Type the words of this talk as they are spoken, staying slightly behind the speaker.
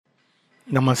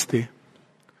Namaste.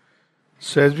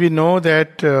 So, as we know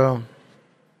that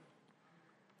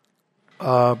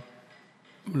a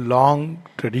long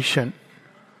tradition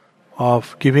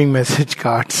of giving message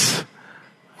cards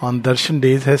on Darshan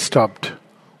days has stopped.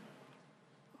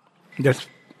 That's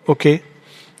okay.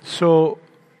 So,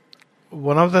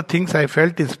 one of the things I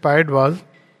felt inspired was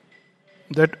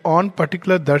that on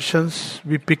particular darshans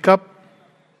we pick up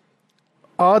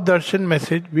a darshan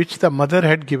message which the mother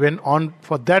had given on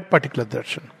for that particular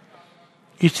darshan.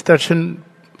 Each darshan,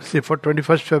 say for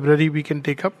 21st February, we can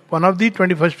take up one of the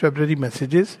 21st February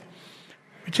messages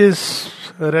which is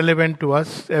relevant to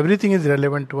us. Everything is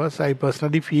relevant to us. I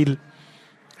personally feel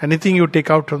anything you take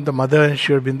out from the mother and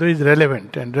Sri Aurobindo is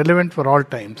relevant and relevant for all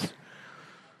times.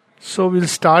 So we'll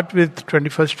start with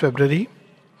 21st February.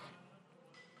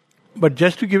 But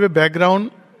just to give a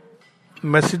background,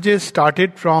 messages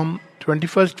started from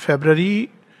 21st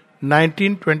February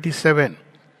 1927.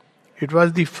 It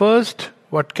was the first,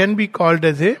 what can be called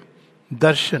as a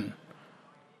darshan.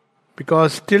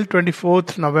 Because till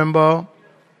 24th November,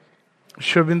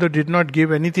 Sri Aurobindo did not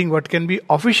give anything what can be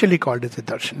officially called as a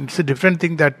darshan. It's a different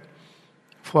thing that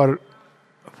for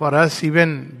us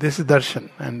even this is darshan,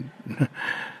 and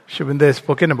Sri Aurobindo has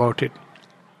spoken about it.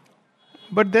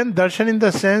 But then darshan in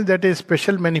the sense that a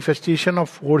special manifestation of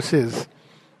forces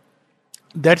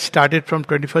that started from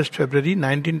 21st February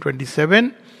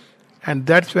 1927, and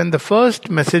that's when the first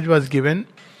message was given.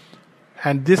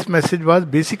 And this message was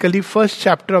basically first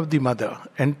chapter of the mother,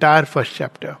 entire first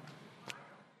chapter.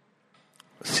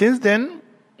 Since then,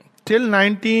 till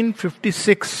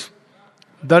 1956,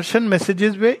 darshan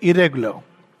messages were irregular.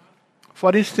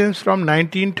 For instance, from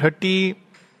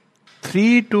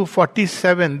 1933 to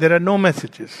 47, there are no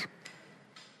messages.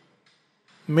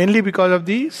 Mainly because of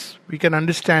these, we can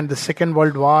understand the Second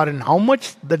World War and how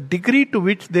much, the degree to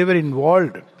which they were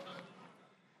involved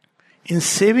in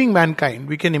saving mankind,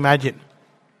 we can imagine.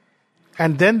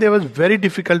 And then there was very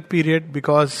difficult period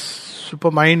because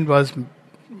supermind was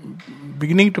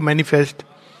beginning to manifest.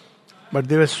 But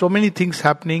there were so many things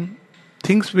happening,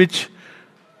 things which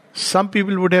some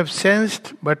people would have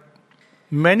sensed, but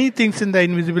many things in the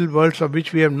invisible worlds of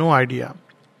which we have no idea.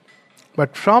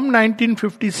 But from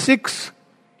 1956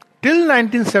 till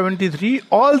 1973,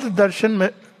 all the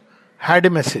darshan had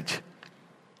a message.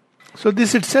 So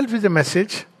this itself is a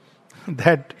message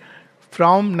that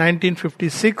from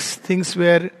 1956 things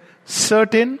were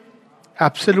certain,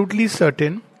 absolutely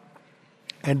certain,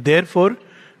 and therefore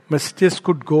messages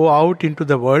could go out into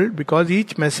the world because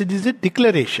each message is a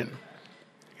declaration.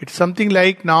 It's something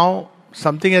like now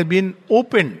something has been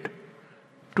opened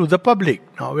to the public.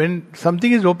 Now when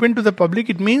something is open to the public,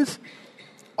 it means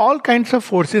all kinds of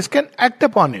forces can act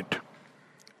upon it.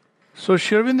 So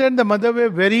Sri Aurobindo and the mother were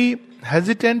very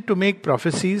hesitant to make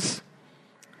prophecies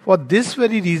for this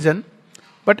very reason,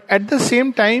 but at the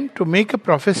same time to make a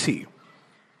prophecy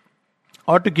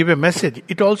or to give a message,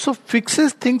 it also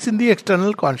fixes things in the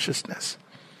external consciousness.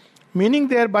 Meaning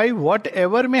thereby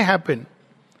whatever may happen,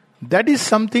 that is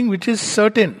something which is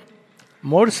certain,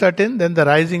 more certain than the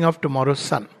rising of tomorrow's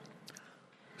sun.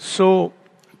 So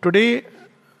today,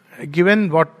 given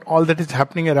what all that is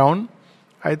happening around,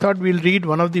 I thought we'll read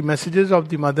one of the messages of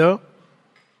the mother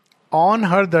on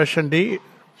her darshan day.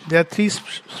 There are three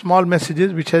small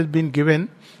messages which has been given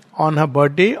on her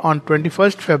birthday on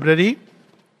 21st February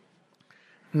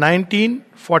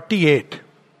 1948,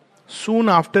 soon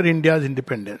after India's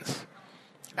independence.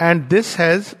 And this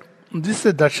is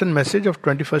a darshan message of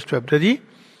 21st February,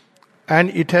 and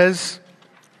it has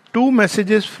two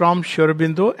messages from Sri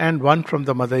Aurobindo and one from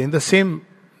the mother. In the same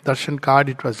darshan card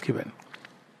it was given.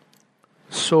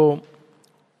 So,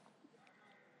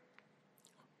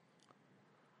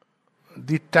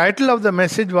 the title of the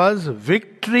message was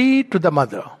Victory to the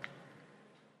Mother.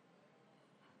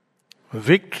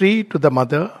 Victory to the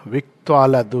Mother,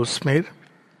 Victuala Dosmer.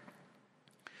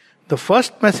 The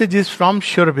first message is from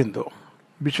Sri Aurobindo,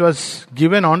 which was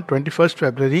given on 21st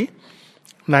February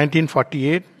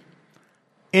 1948.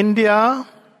 India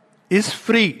is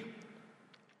free,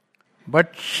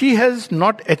 but she has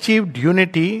not achieved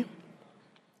unity,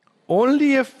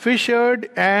 only a fissured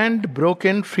and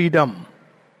broken freedom.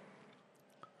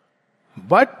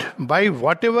 But by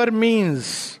whatever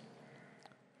means,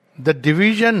 the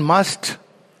division must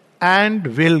and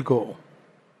will go.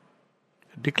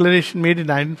 Declaration made in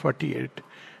 1948.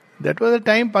 That was the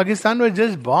time Pakistan was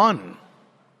just born.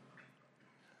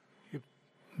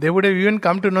 They would have even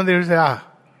come to know, they would say,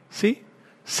 see,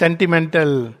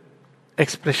 sentimental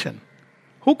expression.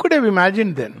 Who could have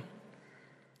imagined then?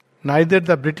 Neither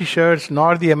the Britishers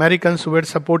nor the Americans who were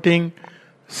supporting,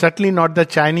 certainly not the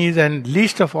Chinese, and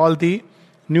least of all the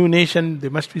new nation, they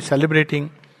must be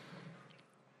celebrating.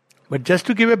 But just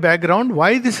to give a background,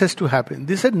 why this has to happen?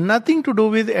 This had nothing to do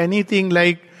with anything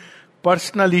like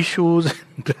personal issues.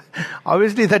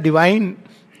 Obviously, the divine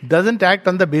doesn't act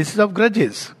on the basis of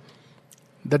grudges.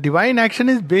 The divine action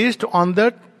is based on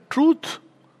the truth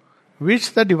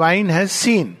which the divine has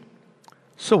seen.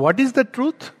 So what is the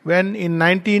truth? When in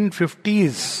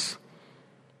 1950s,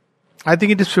 I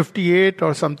think it is 58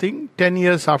 or something, 10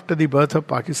 years after the birth of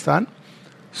Pakistan,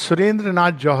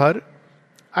 Surendranath Johar,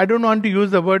 I don't want to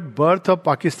use the word birth of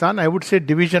Pakistan, I would say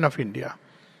division of India.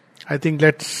 I think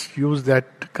let's use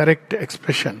that correct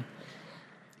expression.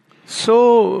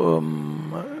 So,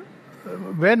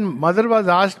 when mother was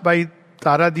asked by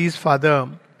Taradi's father,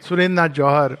 Surendranath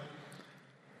Johar,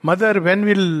 Mother, when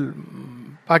will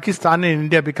Pakistan and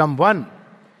India become one?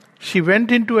 She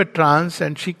went into a trance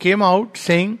and she came out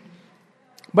saying,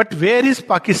 but where is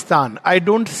Pakistan? I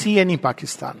don't see any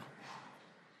Pakistan.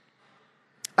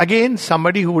 Again,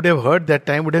 somebody who would have heard that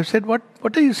time would have said, what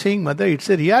are you saying, mother? It's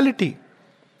a reality.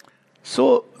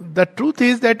 So, the truth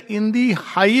is that in the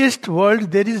highest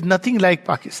world, there is nothing like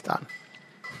Pakistan.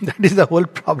 That is the whole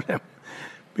problem.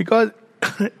 Because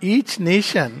each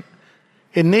nation,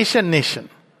 a nation,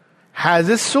 has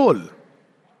a soul.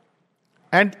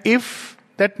 And if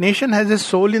that nation has a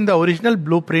soul in the original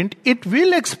blueprint, it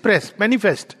will express,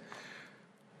 manifest.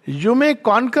 You may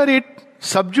conquer it,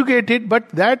 subjugate it, but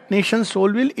that nation's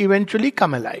soul will eventually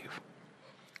come alive.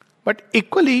 But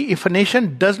equally, if a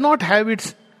nation does not have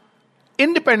its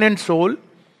independent soul,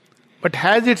 but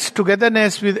has its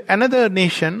togetherness with another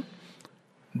nation,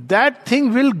 that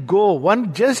thing will go.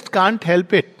 One just can't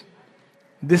help it.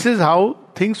 This is how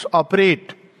things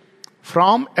operate,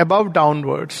 from above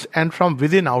downwards and from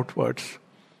within outwards.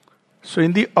 So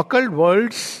in the occult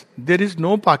worlds, there is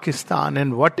no Pakistan,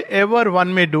 and whatever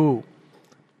one may do,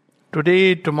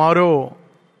 today, tomorrow,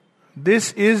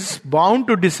 this is bound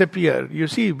to disappear. You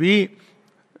see, we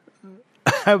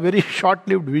have very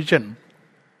short-lived vision.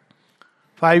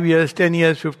 5 years, 10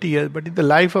 years, 50 years, but in the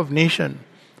life of nation,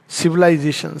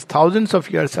 civilizations, thousands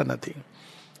of years are nothing.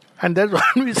 And that's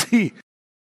what we see.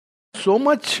 So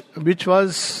much which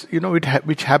was,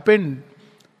 which happened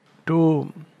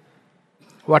to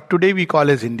what today we call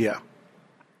as India.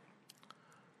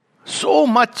 So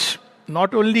much,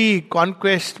 not only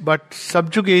conquest but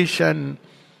subjugation,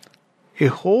 a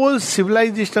whole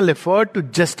civilizational effort to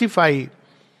justify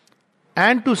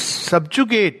and to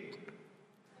subjugate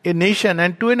a nation,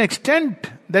 and to an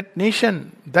extent that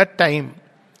nation, that time,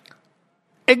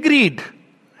 agreed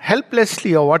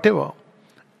helplessly or whatever.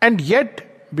 And yet,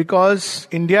 because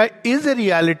India is a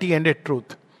reality and a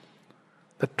truth,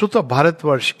 the truth of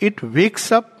Bharatvarsh, it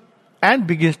wakes up and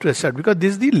begins to assert, because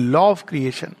this is the law of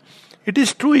creation. It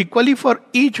is true equally for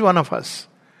each one of us.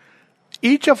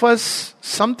 Each of us,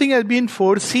 something has been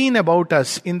foreseen about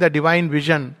us in the divine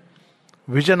vision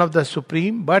of the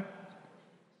Supreme, but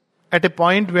at a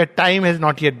point where time has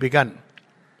not yet begun.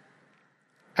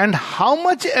 And how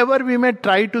much ever we may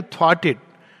try to thwart it,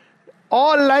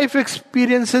 all life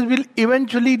experiences will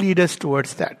eventually lead us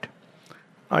towards that.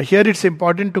 Here it's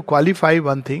important to qualify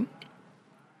one thing,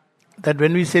 that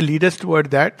when we say lead us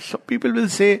toward that, so people will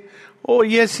say, oh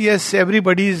yes,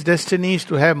 everybody's destiny is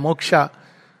to have moksha,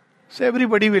 so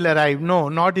everybody will arrive. No,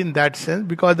 not in that sense,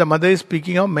 because the mother is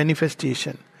speaking of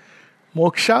manifestation.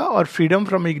 Moksha or freedom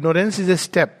from ignorance is a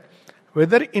step.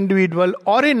 Whether individual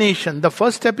or a nation, the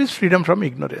first step is freedom from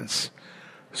ignorance.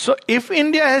 So if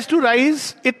India has to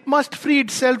rise, it must free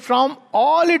itself from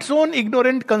all its own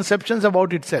ignorant conceptions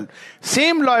about itself.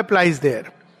 Same law applies there.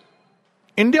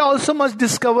 India also must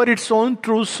discover its own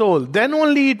true soul. Then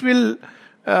only it will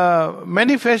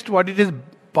manifest what it is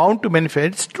bound to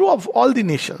manifest. It's true of all the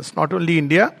nations, not only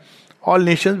India, all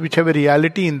nations which have a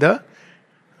reality in the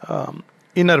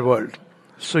inner world.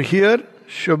 So here,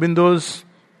 Sri Aurobindo's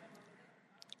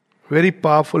very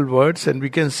powerful words, and we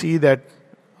can see that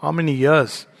how many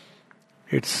years?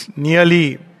 It's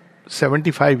nearly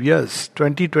 75 years.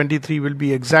 2023 will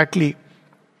be exactly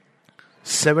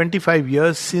 75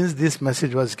 years since this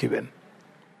message was given.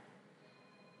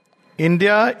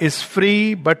 India is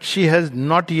free, but she has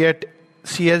not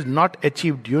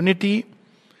achieved unity.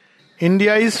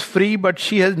 India is free, but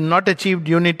she has not achieved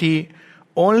unity.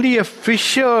 Only a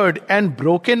fissured and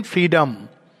broken freedom.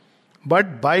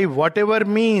 But by whatever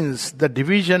means, the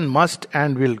division must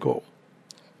and will go.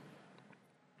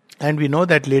 And we know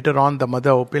that later on the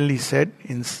mother openly said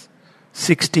in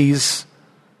 60s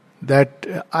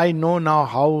that I know now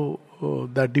how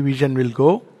the division will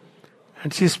go.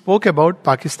 And she spoke about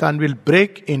Pakistan will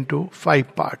break into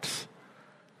 5 parts.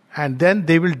 And then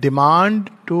they will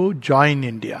demand to join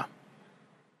India.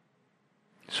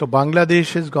 So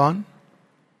Bangladesh is gone.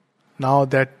 Now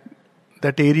that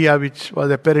area which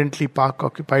was apparently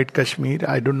Pak-occupied Kashmir,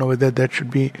 I don't know whether that should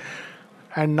be.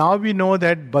 And now we know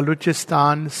that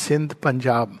Balochistan, Sindh,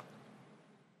 Punjab,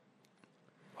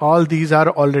 all these are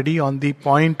already on the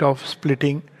point of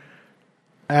splitting.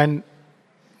 And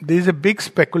there is a big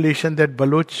speculation that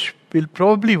Baloch will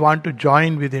probably want to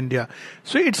join with India.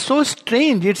 So it's so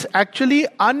strange. It's actually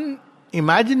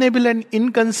unimaginable and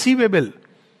inconceivable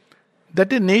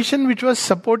that a nation which was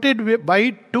supported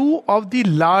by two of the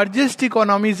largest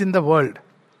economies in the world,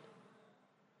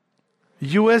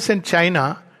 US and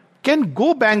China, can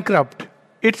go bankrupt.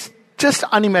 It's just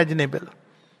unimaginable.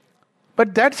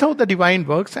 But that's how the divine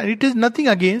works, and it is nothing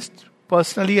against.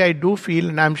 Personally, I do feel,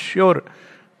 and I'm sure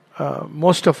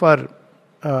most of our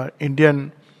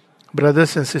Indian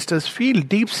brothers and sisters feel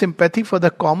deep sympathy for the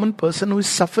common person who is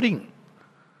suffering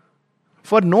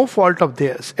for no fault of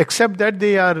theirs, except that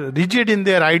they are rigid in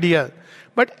their idea.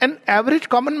 But an average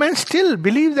common man still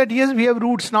believes that yes, we have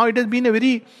roots. Now it has been a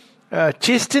very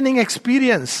chastening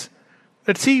experience.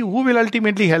 Let's see who will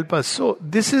ultimately help us. So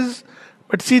this is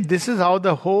how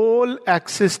the whole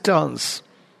axis turns.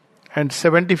 And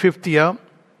 75th year,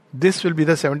 this will be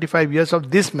the 75 years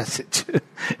of this message.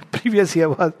 Previous year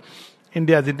was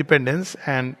India's independence,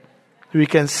 and we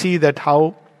can see that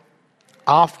how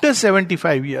after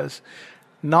 75 years,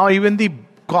 now even the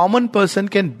common person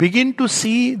can begin to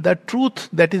see the truth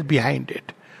that is behind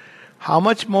it. How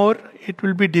much more it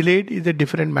will be delayed is a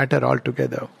different matter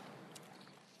altogether.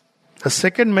 The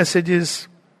second message is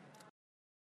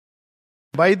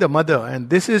by the mother, and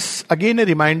this is again a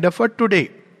reminder for today,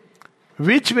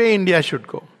 which way India should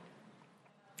go.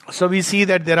 So we see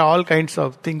that there are all kinds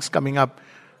of things coming up.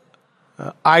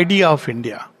 Idea of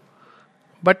India.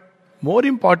 But more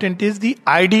important is the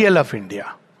ideal of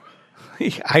India.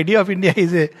 Idea of India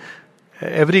is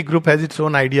every group has its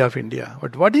own idea of India.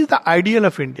 But what is the ideal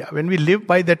of India? When we live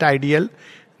by that ideal,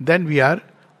 then we are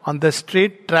on the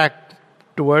straight track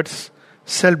towards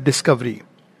self-discovery.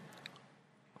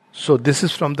 So this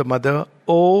is from the mother.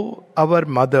 Oh, our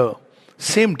mother.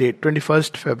 Same date,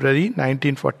 21st February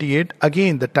 1948.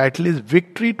 Again, the title is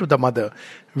Victory to the Mother.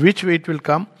 Which way it will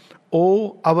come?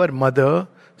 Oh, our mother,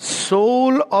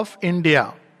 soul of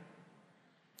India,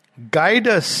 guide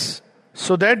us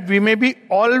so that we may be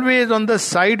always on the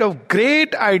side of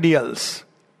great ideals,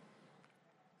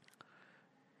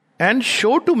 and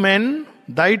show to men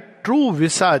thy true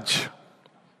visage.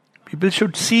 People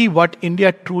should see what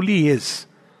India truly is.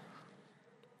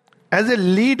 As a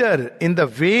leader in the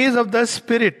ways of the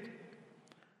Spirit,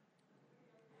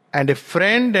 and a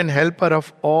friend and helper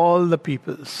of all the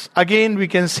peoples. Again, we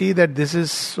can see that this is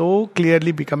so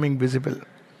clearly becoming visible.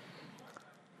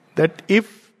 That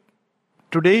if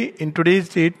today, in today's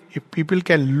date, if people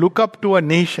can look up to a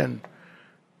nation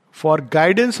for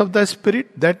guidance of the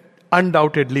Spirit, that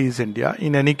undoubtedly is India.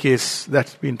 In any case,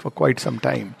 that's been for quite some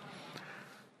time.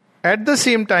 At the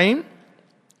same time,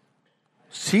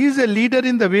 she is a leader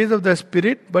in the ways of the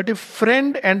Spirit, but a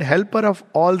friend and helper of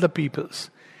all the peoples,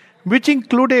 which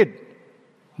included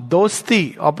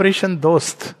Dosti, Operation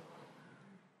Dost,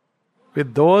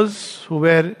 with those who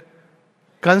were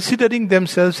considering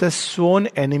themselves as sworn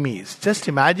enemies. Just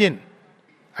imagine,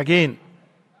 again,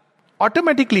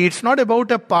 automatically it's not about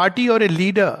a party or a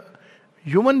leader.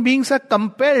 Human beings are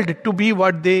compelled to be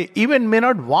what they even may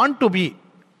not want to be.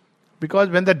 Because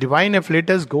when the divine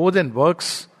afflatus goes and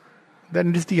works, then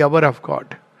it is the hour of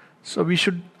God. So we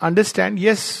should understand,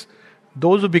 yes,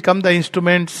 those who become the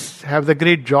instruments have the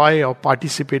great joy of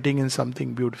participating in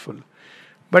something beautiful.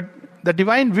 But the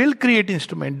divine will create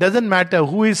instrument. Doesn't matter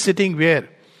who is sitting where.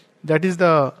 That is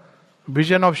the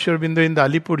vision of Sri Aurobindo in the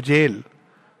Alipur jail.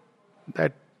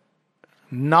 That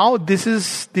now this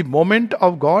is the moment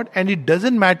of God, and it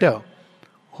doesn't matter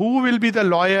who will be the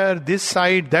lawyer, this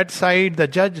side, that side, the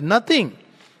judge, nothing.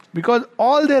 Because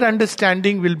all their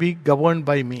understanding will be governed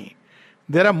by me.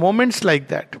 There are moments like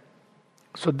that.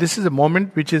 So this is a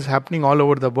moment which is happening all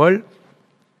over the world.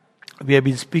 We have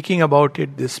been speaking about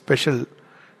it, this special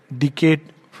decade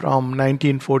from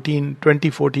 2014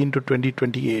 to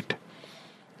 2028.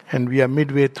 And we are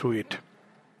midway through it.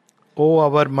 O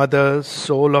our mother,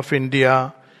 soul of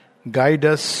India, guide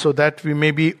us so that we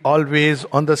may be always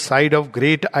on the side of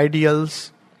great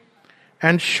ideals,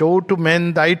 and show to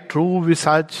men thy true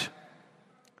visage,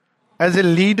 as a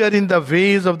leader in the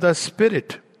ways of the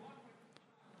Spirit,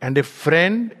 and a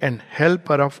friend and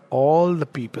helper of all the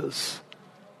peoples.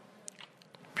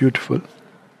 Beautiful.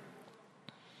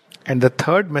 And the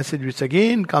third message, which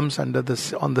again comes under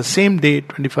this on the same day,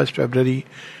 21st February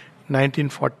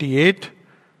 1948,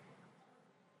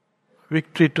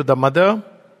 victory to the mother,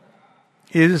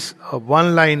 is a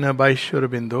one-liner by Sri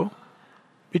Aurobindo,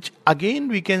 which again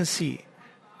we can see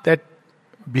that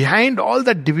behind all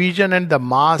the division and the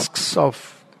masks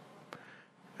of,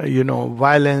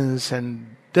 violence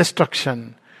and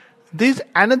destruction, there is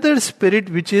another spirit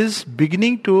which is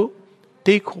beginning to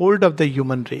take hold of the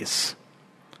human race.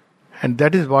 And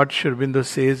that is what Sri Aurobindo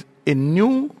says, a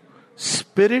new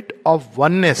spirit of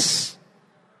oneness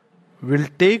will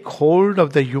take hold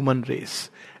of the human race.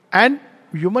 And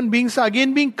human beings are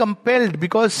again being compelled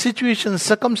because situations,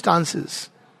 circumstances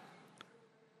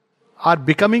are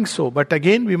becoming so. But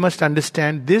again we must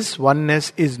understand this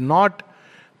oneness is not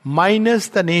minus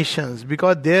the nations,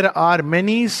 because there are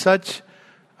many such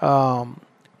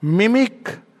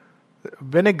mimic.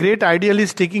 When a great ideal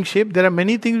is taking shape, there are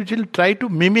many things which will try to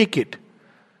mimic it.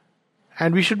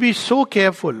 And we should be so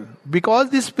careful. Because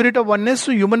this spirit of oneness,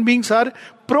 so human beings are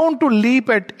prone to leap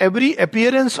at every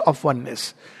appearance of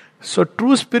oneness. So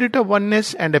true spirit of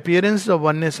oneness and appearance of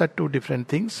oneness are two different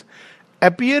things.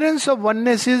 Appearance of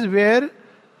oneness is where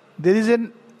there is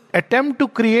an attempt to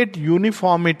create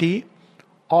uniformity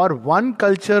or one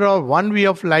culture or one way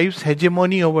of life's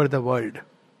hegemony over the world.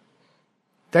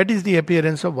 That is the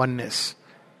appearance of oneness.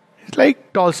 It's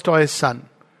like Tolstoy's son.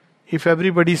 If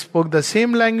everybody spoke the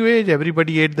same language,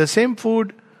 everybody ate the same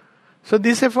food. So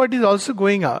this effort is also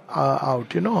going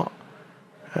out.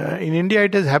 In India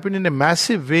it has happened in a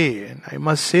massive way. And I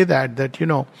must say that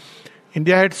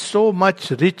India had so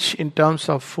much rich in terms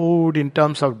of food, in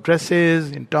terms of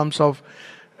dresses, in terms of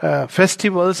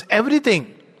festivals,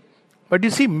 everything. But you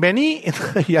see, many in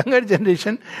the younger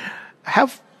generation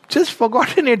have just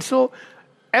forgotten it. So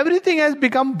everything has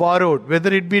become borrowed,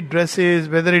 whether it be dresses,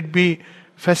 whether it be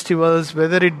festivals,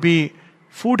 whether it be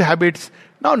food habits.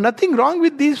 Now, nothing wrong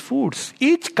with these foods.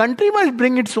 Each country must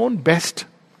bring its own best.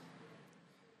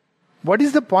 What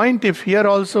is the point if here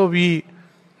also we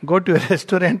go to a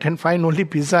restaurant and find only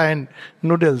pizza and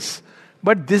noodles?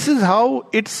 But this is how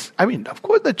of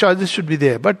course the choices should be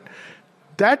there, but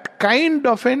that kind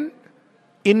of an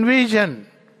invasion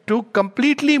to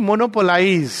completely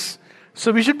monopolize.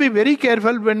 So we should be very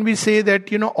careful when we say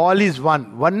that, all is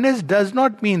one. Oneness does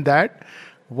not mean that.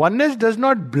 Oneness does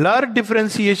not blur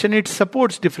differentiation, it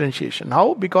supports differentiation.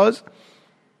 How? Because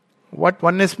what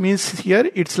oneness means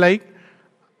here, it's like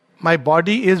my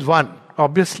body is one.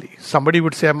 Obviously, somebody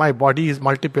would say my body is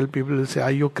multiple. People will say,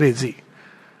 are you crazy?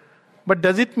 But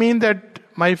does it mean that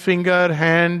my finger,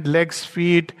 hand, legs,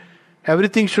 feet,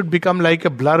 everything should become like a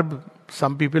blurb?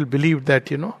 Some people believe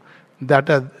that, that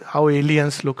are how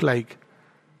aliens look like.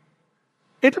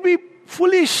 It will be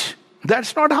foolish.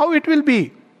 That's not how it will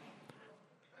be.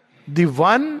 The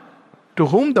one to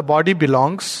whom the body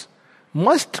belongs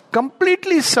must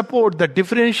completely support the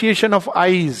differentiation of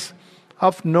eyes,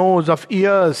 of nose, of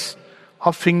ears,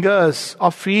 of fingers,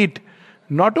 of feet.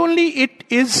 Not only it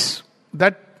is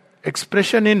that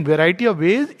expression in variety of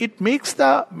ways, it makes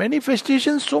the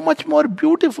manifestation so much more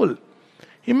beautiful.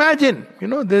 Imagine,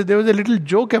 there was a little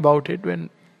joke about it when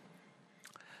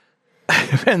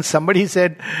somebody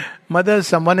said, Mother,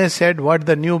 someone has said what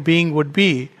the new being would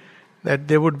be, that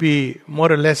they would be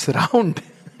more or less round.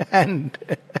 And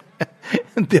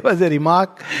there was a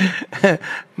remark.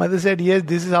 Mother said, yes,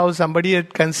 this is how somebody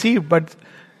had conceived, but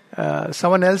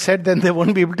someone else said then they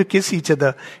won't be able to kiss each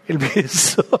other. It'll be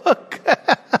so...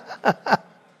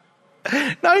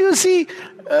 Now you see,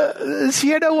 she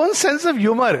had her own sense of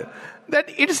humor, that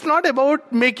it's not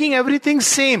about making everything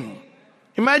same.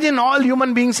 Imagine all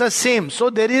human beings are same. So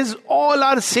there is, all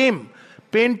are same.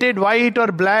 Painted white or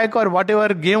black or whatever,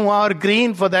 gehu or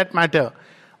green for that matter.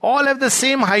 All have the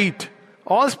same height.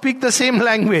 All speak the same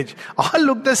language. All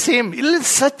look the same. It is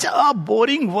such a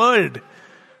boring world.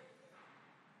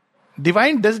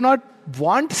 Divine does not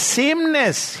want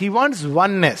sameness. He wants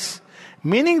oneness.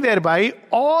 Meaning thereby,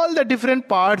 all the different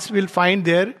parts will find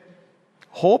their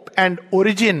hope and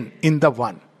origin in the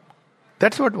one.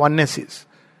 That's what oneness is.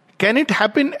 Can it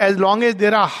happen as long as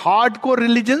there are hardcore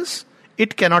religions?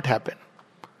 It cannot happen.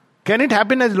 Can it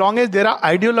happen as long as there are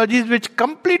ideologies which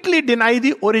completely deny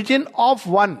the origin of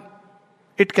one?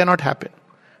 It cannot happen.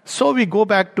 So we go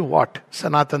back to what?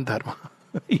 Sanatana Dharma.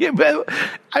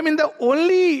 The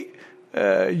only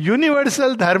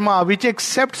universal Dharma which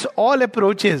accepts all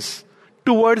approaches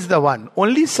towards the one.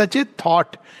 Only such a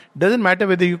thought. Doesn't matter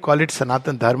whether you call it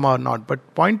Sanatana Dharma or not.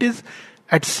 But point is,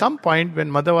 at some point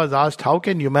when Mother was asked, how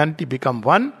can humanity become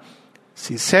one?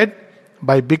 She said,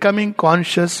 by becoming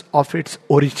conscious of its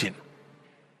origin.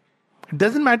 It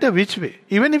doesn't matter which way.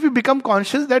 Even if you become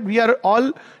conscious that we are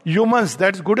all humans,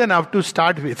 that's good enough to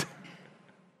start with.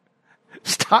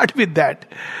 Start with that.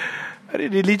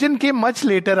 Religion came much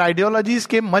later, ideologies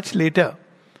came much later.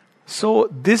 So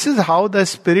this is how the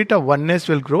spirit of oneness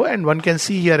will grow, and one can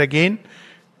see here again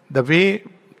the way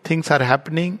things are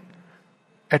happening,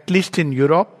 at least in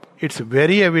Europe. It's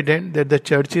very evident that the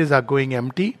churches are going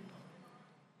empty,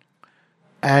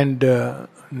 and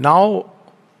now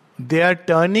they are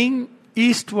turning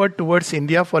eastward towards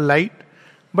India for light.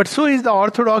 But so is the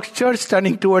Orthodox Church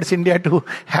turning towards India to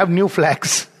have new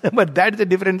flags. But that's a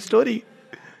different story.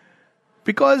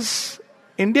 Because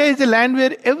India is a land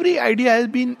where every idea has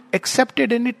been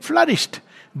accepted and it flourished.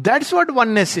 That's what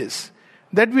oneness is.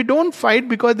 That we don't fight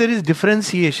because there is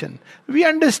differentiation. We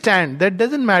understand that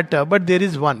doesn't matter, but there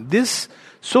is one.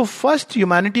 So first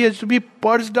humanity has to be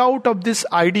purged out of this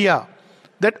idea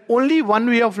that only one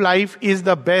way of life is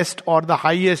the best or the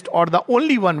highest or the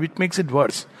only one, which makes it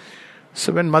worse.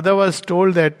 So when mother was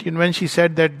told that, when she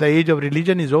said that the age of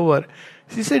religion is over,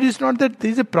 she said it's not that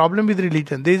there is a problem with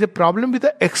religion. There is a problem with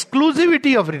the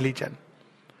exclusivity of religion.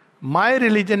 My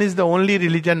religion is the only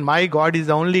religion. My God is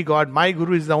the only God. My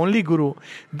Guru is the only Guru.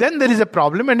 Then there is a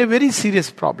problem, and a very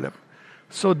serious problem.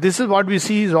 So this is what we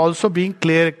see is also being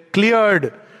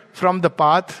cleared from the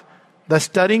path. The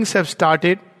stirrings have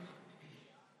started.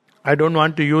 I don't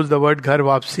want to use the word Ghar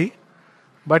Vapsi,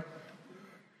 but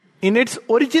in its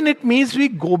origin, it means we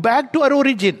go back to our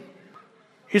origin.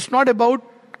 It's not about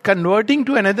converting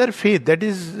to another faith. That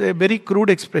is a very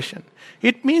crude expression.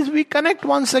 It means we connect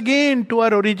once again to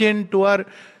our origin,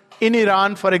 in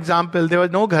Iran, for example, there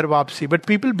was no Ghar Vapsi, but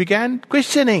people began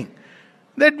questioning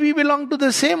that we belong to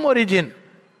the same origin.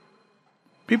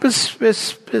 People were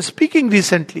speaking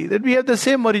recently that we have the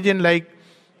same origin, like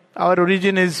our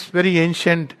origin is very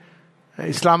ancient.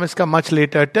 Islam has come much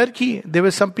later. Turkey, there were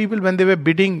some people when they were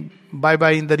bidding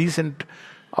bye-bye in the recent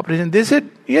operation, they said,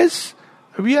 yes,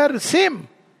 we are same.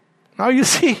 Now you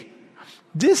see,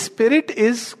 this spirit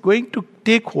is going to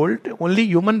take hold. Only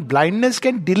human blindness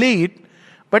can delay it,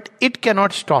 but it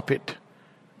cannot stop it.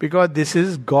 Because this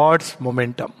is God's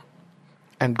momentum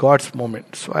and God's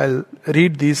moment. So I'll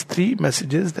read these 3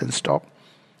 messages, then stop.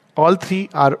 All 3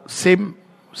 are same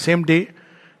day,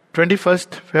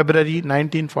 21st February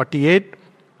 1948,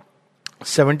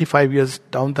 75 years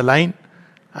down the line.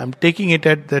 I'm taking it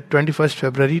at the 21st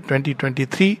February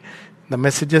 2023. The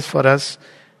messages for us.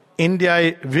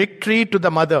 India, victory to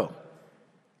the mother.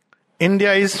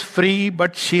 India is free,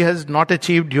 but she has not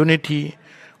achieved unity.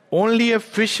 Only a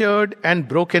fissured and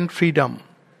broken freedom.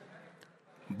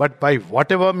 But by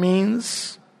whatever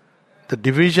means, the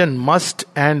division must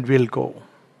and will go.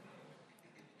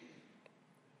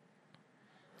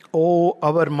 O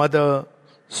our mother,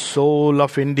 soul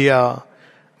of India,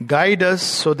 guide us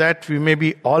so that we may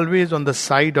be always on the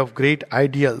side of great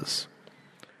ideals,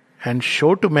 and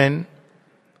show to men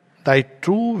thy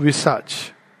true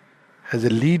visage as a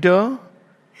leader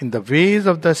in the ways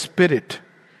of the Spirit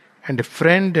and a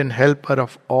friend and helper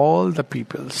of all the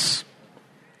peoples.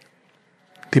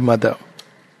 The Mother.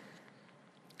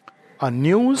 A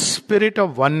new spirit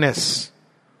of oneness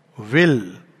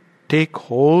will take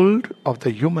hold of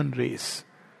the human race.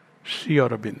 Sri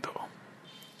Aurobindo.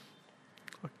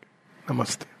 Okay.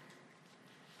 Namaste.